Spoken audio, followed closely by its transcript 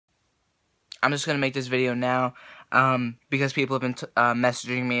I'm just gonna make this video now, because people have been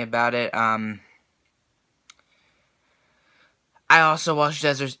messaging me about it. I also watched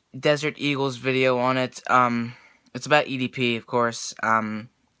Desert Eagles video on it. It's about EDP, of course,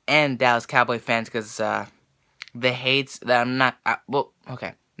 and Dallas Cowboy fans, because the hates that I'm not, well,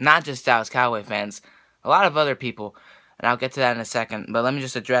 okay, not just Dallas Cowboy fans, a lot of other people, and I'll get to that in a second, but let me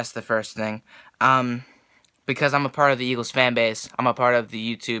just address the first thing. Because I'm a part of the Eagles fan base, I'm a part of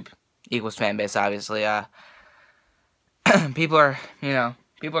the YouTube Eagles fan base, obviously. People are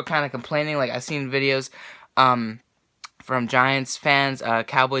kind of complaining. Like, I've seen videos, from Giants fans,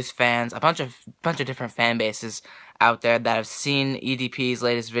 Cowboys fans, a bunch of different fan bases out there that have seen EDP's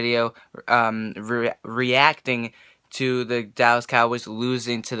latest video, reacting to the Dallas Cowboys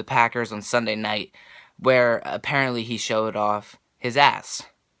losing to the Packers on Sunday night, where apparently he showed off his ass.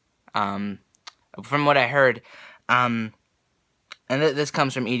 From what I heard, and this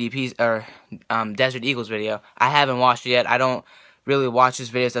comes from EDP's or Desert Eagles video. I haven't watched it yet. I don't really watch his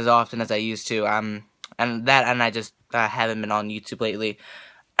videos as often as I used to. And I just haven't been on YouTube lately.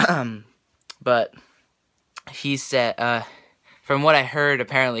 But he said, from what I heard,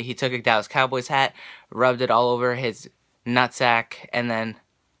 apparently he took a Dallas Cowboys hat, rubbed it all over his nutsack, and then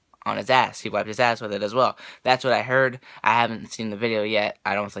on his ass. He wiped his ass with it as well. That's what I heard. I haven't seen the video yet.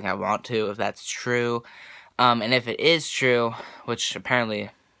 I don't think I want to, if that's true. And if it is true, which apparently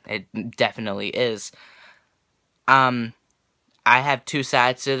it definitely is, I have two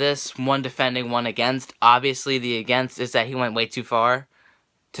sides to this, one defending, one against. Obviously, the against is that he went way too far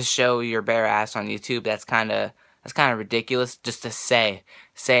to show your bare ass on YouTube. That's kind of ridiculous just to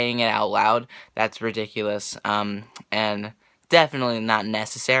saying it out loud. That's ridiculous. And definitely not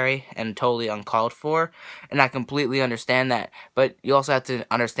necessary and totally uncalled for. And I completely understand that. But you also have to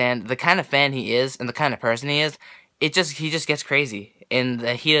understand the kind of fan he is and the kind of person he is. He just gets crazy. In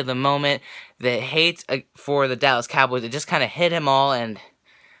the heat of the moment, the hate for the Dallas Cowboys, it just kind of hit him all, and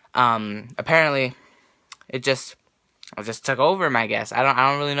apparently it just took over him, I guess. I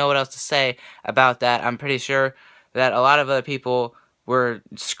don't really know what else to say about that. I'm pretty sure that a lot of other people were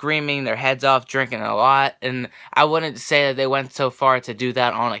screaming their heads off, drinking a lot, and I wouldn't say that they went so far to do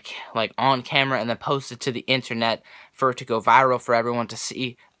that on on camera and then post it to the internet for it to go viral for everyone to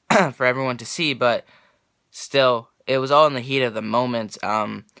see, but still, it was all in the heat of the moment.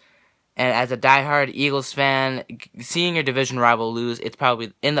 And as a diehard Eagles fan, seeing your division rival lose, it's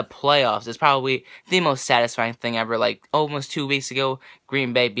probably in the playoffs. It's probably the most satisfying thing ever. Like almost 2 weeks ago,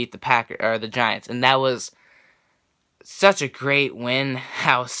 Green Bay beat the Giants, and that was such a great win.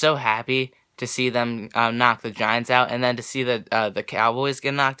 I was so happy to see them knock the Giants out, and then to see the Cowboys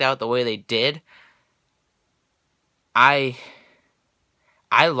get knocked out the way they did. I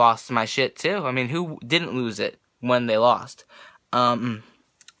lost my shit too. I mean, who didn't lose it when they lost?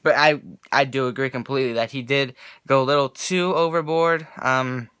 But I do agree completely that he did go a little too overboard.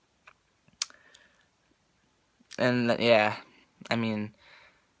 And yeah, I mean,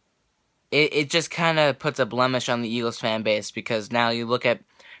 it just kind of puts a blemish on the Eagles fan base, because now you look at,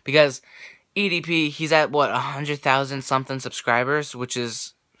 because EDP, he's at what, 100,000 something subscribers, which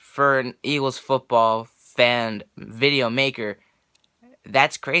is, for an Eagles football fan video maker,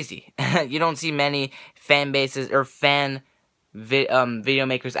 that's crazy. You don't see many fan bases or video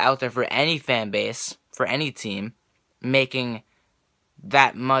makers out there for any fan base, for any team, making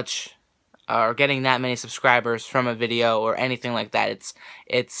that much or getting that many subscribers from a video or anything like that.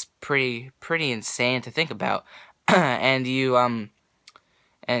 It's pretty insane to think about. And you and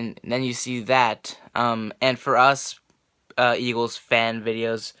then you see that, and for us Eagles fan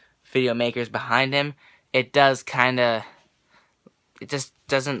video makers behind him, it just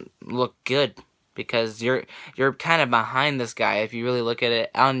doesn't look good, because you're kind of behind this guy. If you really look at it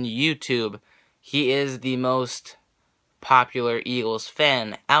on YouTube, he is the most popular Eagles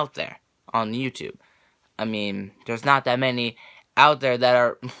fan out there on YouTube. I mean, there's not that many out there that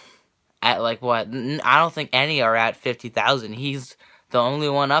are at, like, what, I don't think any are at 50,000. He's the only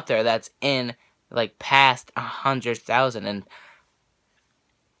one up there that's in, like, past 100,000,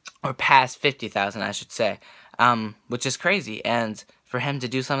 or past 50,000, I should say, which is crazy. And for him to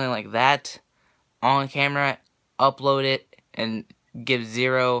do something like that on camera, upload it, and give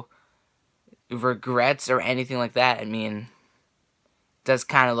zero regrets or anything like that, I mean, does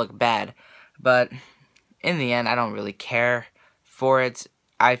kind of look bad. But in the end, I don't really care for it.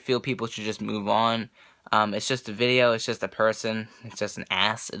 I feel people should just move on. It's just a video, it's just a person, it's just an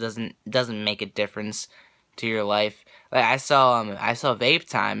ass. It doesn't make a difference to your life. Like, I saw Vape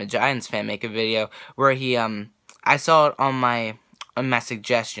Time, a Giants fan, make a video where he I saw it on my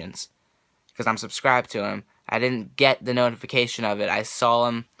suggestions, because I'm subscribed to him. I didn't get the notification of it. I saw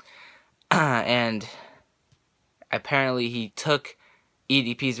him and apparently he took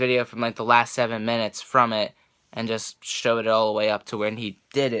EDP's video from like the last 7 minutes from it and just showed it all the way up to when he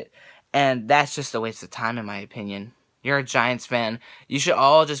did it. And that's just a waste of time, in my opinion. You're a Giants fan. You should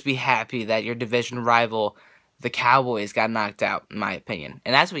all just be happy that your division rival, the Cowboys, got knocked out, in my opinion.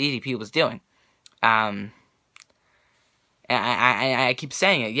 And that's what EDP was doing. And I keep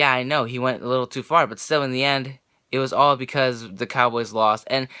saying it. Yeah, I know he went a little too far, but still, in the end, it was all because the Cowboys lost.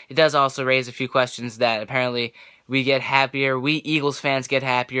 And it does also raise a few questions that apparently we get happier, we Eagles fans get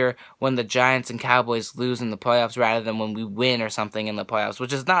happier when the Giants and Cowboys lose in the playoffs rather than when we win or something in the playoffs,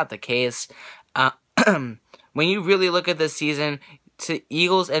 which is not the case. When you really look at this season, to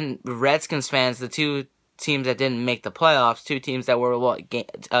Eagles and Redskins fans, the two teams that didn't make the playoffs, two teams that were one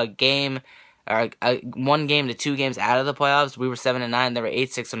game to 2 games out of the playoffs. We were 7-9. They were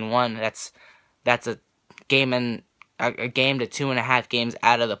 8-6-1. That's a game and a game to 2.5 games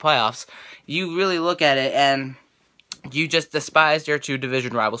out of the playoffs. You really look at it and you just despise your two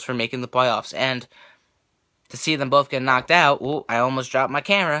division rivals for making the playoffs. And to see them both get knocked out, ooh, I almost dropped my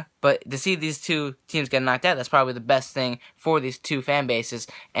camera. But to see these two teams get knocked out, that's probably the best thing for these two fan bases.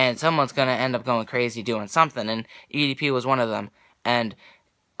 And someone's going to end up going crazy doing something. And EDP was one of them. And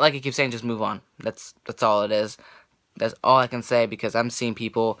like I keep saying, just move on. That's all it is. That's all I can say, because I'm seeing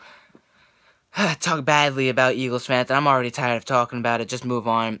people talk badly about Eagles fans, and I'm already tired of talking about it. Just move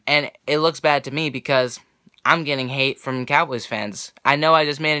on. And it looks bad to me because I'm getting hate from Cowboys fans. I know I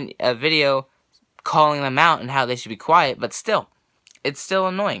just made a video calling them out and how they should be quiet, but still, it's still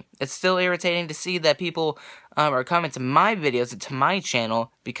annoying. It's still irritating to see that people are coming to my videos and to my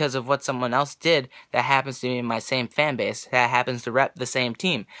channel because of what someone else did that happens to be in my same fan base, that happens to rep the same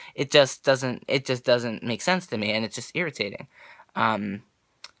team. It just doesn't make sense to me, and it's just irritating. And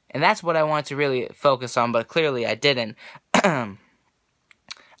that's what I wanted to really focus on, but clearly I didn't.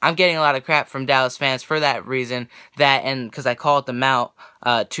 I'm getting a lot of crap from Dallas fans for that reason, and because I called them out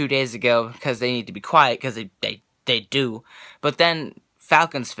 2 days ago because they need to be quiet, because they do. But then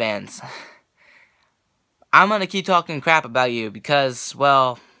Falcons fans, I'm going to keep talking crap about you because,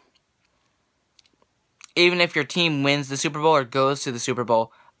 well, even if your team wins the Super Bowl or goes to the Super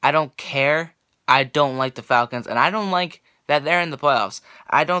Bowl, I don't care. I don't like the Falcons, and I don't like that they're in the playoffs.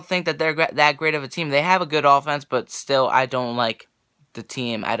 I don't think that they're that great of a team. They have a good offense, but still, I don't like the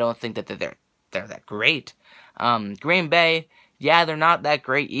team. I don't think that they're that great. Green Bay, yeah, they're not that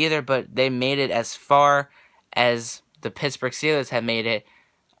great either, but they made it as far as the Pittsburgh Steelers have made it.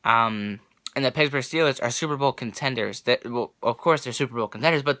 And the Pittsburgh Steelers are Super Bowl contenders. Well, of course they're Super Bowl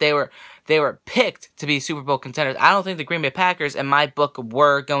contenders, but they were picked to be Super Bowl contenders. I don't think the Green Bay Packers, in my book,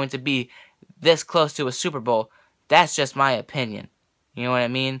 were going to be this close to a Super Bowl. That's just my opinion. You know what I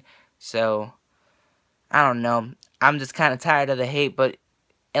mean? So, I don't know. I'm just kind of tired of the hate, but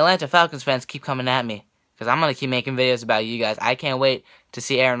Atlanta Falcons fans keep coming at me, because I'm going to keep making videos about you guys. I can't wait to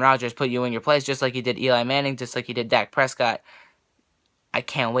see Aaron Rodgers put you in your place, just like he did Eli Manning, just like he did Dak Prescott. I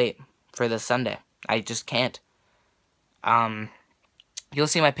can't wait for this Sunday. I just can't. You'll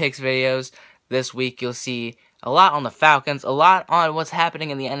see my picks videos this week. You'll see a lot on the Falcons, a lot on what's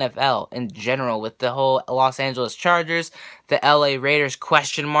happening in the NFL in general with the whole Los Angeles Chargers, the LA Raiders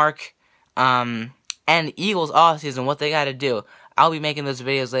question mark, and Eagles offseason, what they got to do. I'll be making those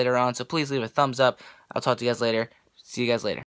videos later on, so please leave a thumbs up. I'll talk to you guys later. See you guys later.